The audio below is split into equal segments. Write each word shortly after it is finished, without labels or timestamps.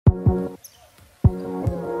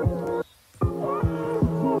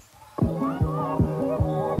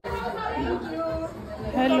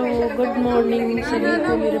Good morning सभी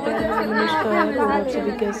को, मेरे प्यारे नमस्कार। और आप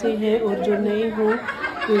सभी कैसे हैं? और जो नए हो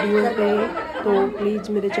वीडियो पे तो प्लीज़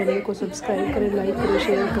मेरे चैनल को सब्सक्राइब करें, लाइक करें,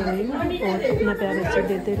 शेयर करें और अपना प्यार अच्छे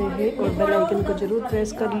देते रहें। और बेल आइकन को ज़रूर प्रेस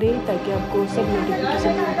कर लें ताकि आपको सब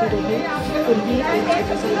नोटिफिकेशन मिलती रहे। और ये एक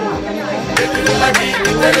छोटा सा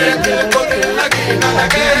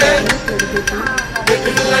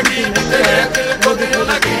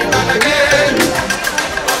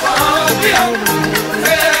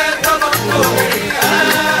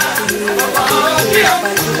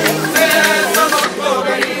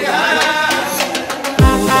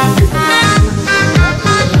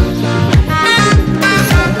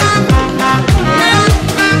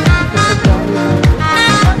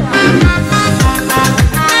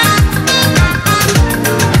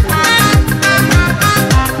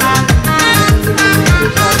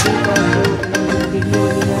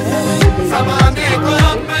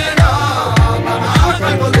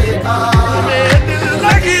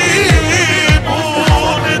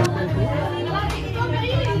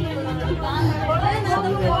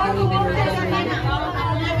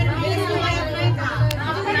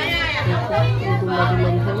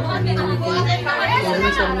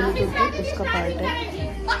उसका पार्ट है।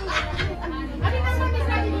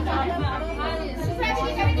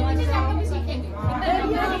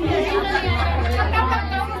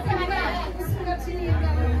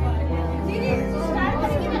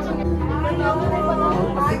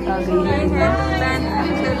 आ गई है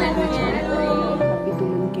अभी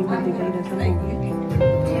दुल्हन की भी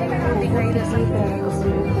दिखाई रस्म होगी।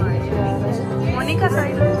 मोनिका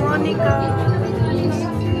साइड मोनिका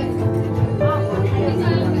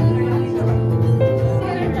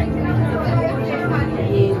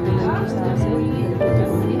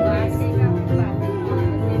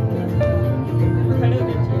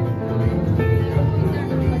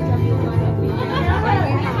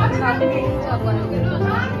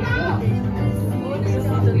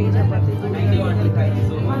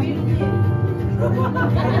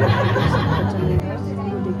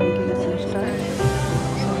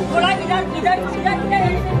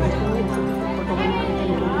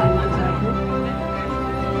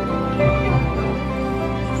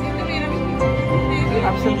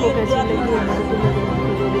आप सबको कैसी लगी हमारे को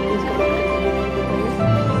जो भी प्लीज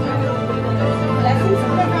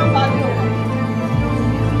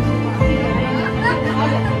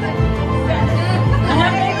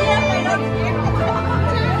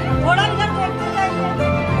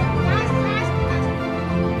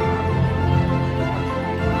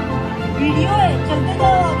वीडियो है चलते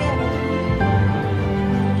जाओ आगे।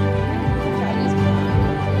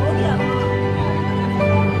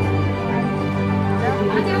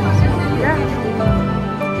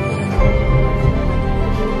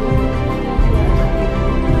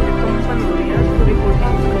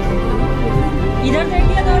 इधर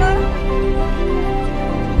देखिए थोड़ा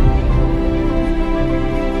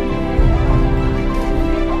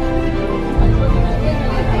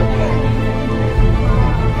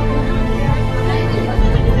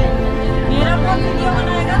मेरा कौन वीडियो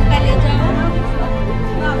बनाएगा? पहले जाओ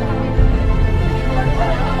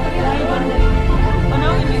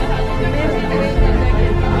बनाओगे मेरा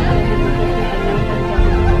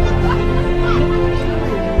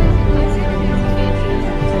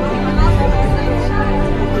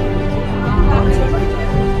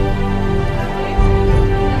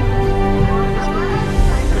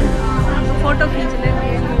फोटो खींच ले।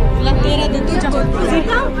 तेरा तो तू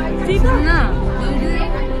सीखा ना,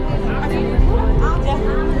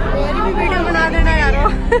 मेरी भी वीडियो बना देना यार।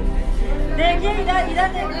 देखिए इधर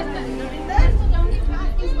देखिए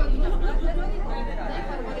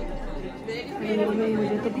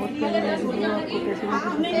मुझे तो बहुत प्यारा लगा। आपको कैसे लगा?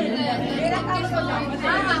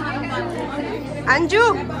 अंजू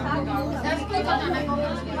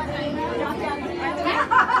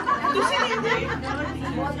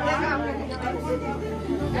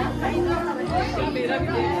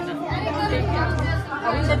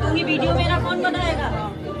अभी से तू ही वीडियो मेरा कौन बनाएगा?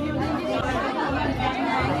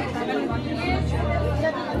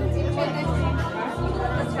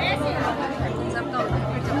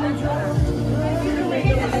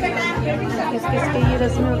 किसकी ये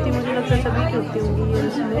रस्में होती है? मुझे लगता है सभी की होती होंगी ये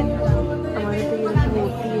रस्में। हमारे तो ये रस्में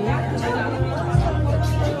होती है।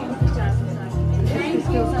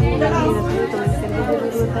 किसकी होती है ये रस्में कमेंट करके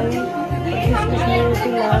जरूर बताइए। किसमें होती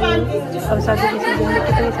है? अब शादी की सीजन में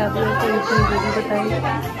कितनी शादी होती है इसमें जरूर बताइए।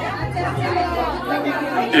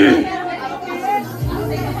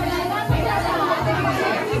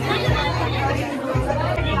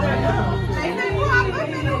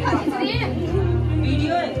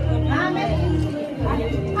 वीडियो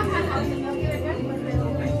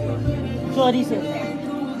जनवरी से।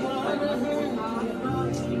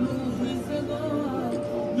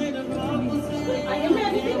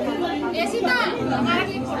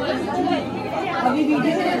 अभी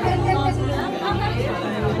वीडियो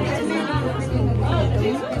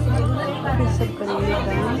सब करेंगे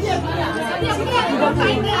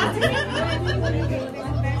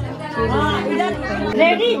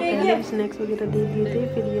रेडी देखिए स्नैक्स वगैरह दे दिए थे।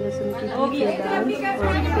 फिर ये रस्म की थी, फिर डांस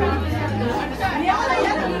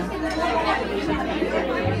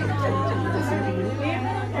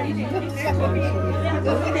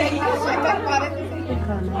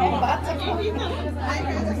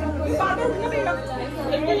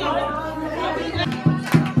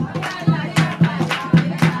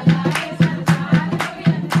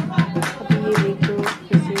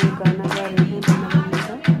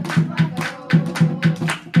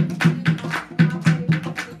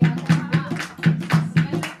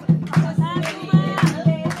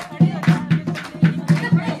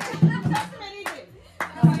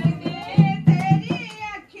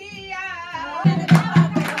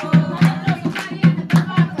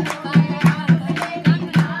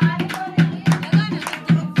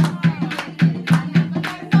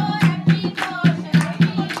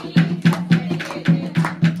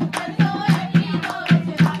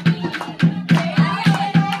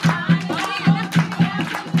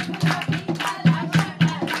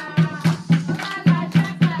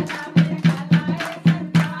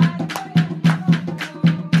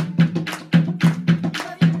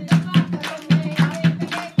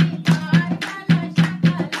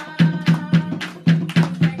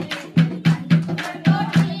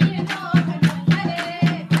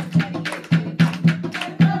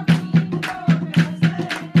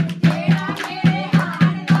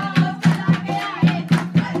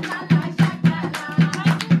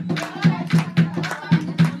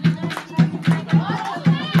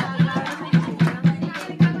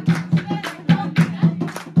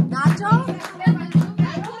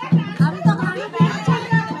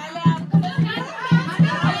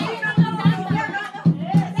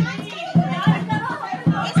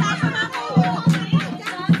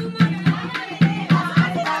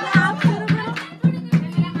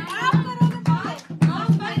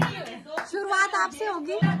आपसे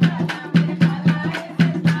होगी।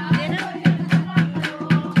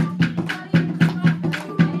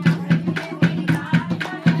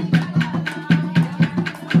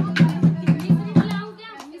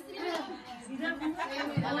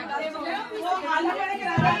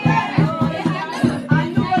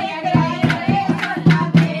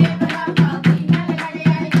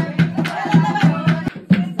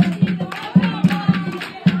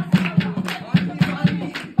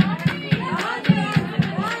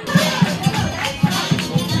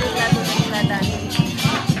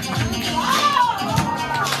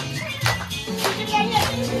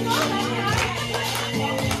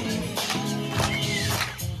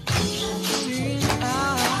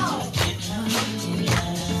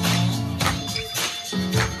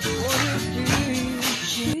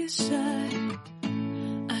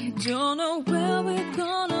 Don't know where we're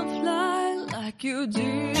gonna fly like you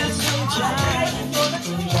did sometimes.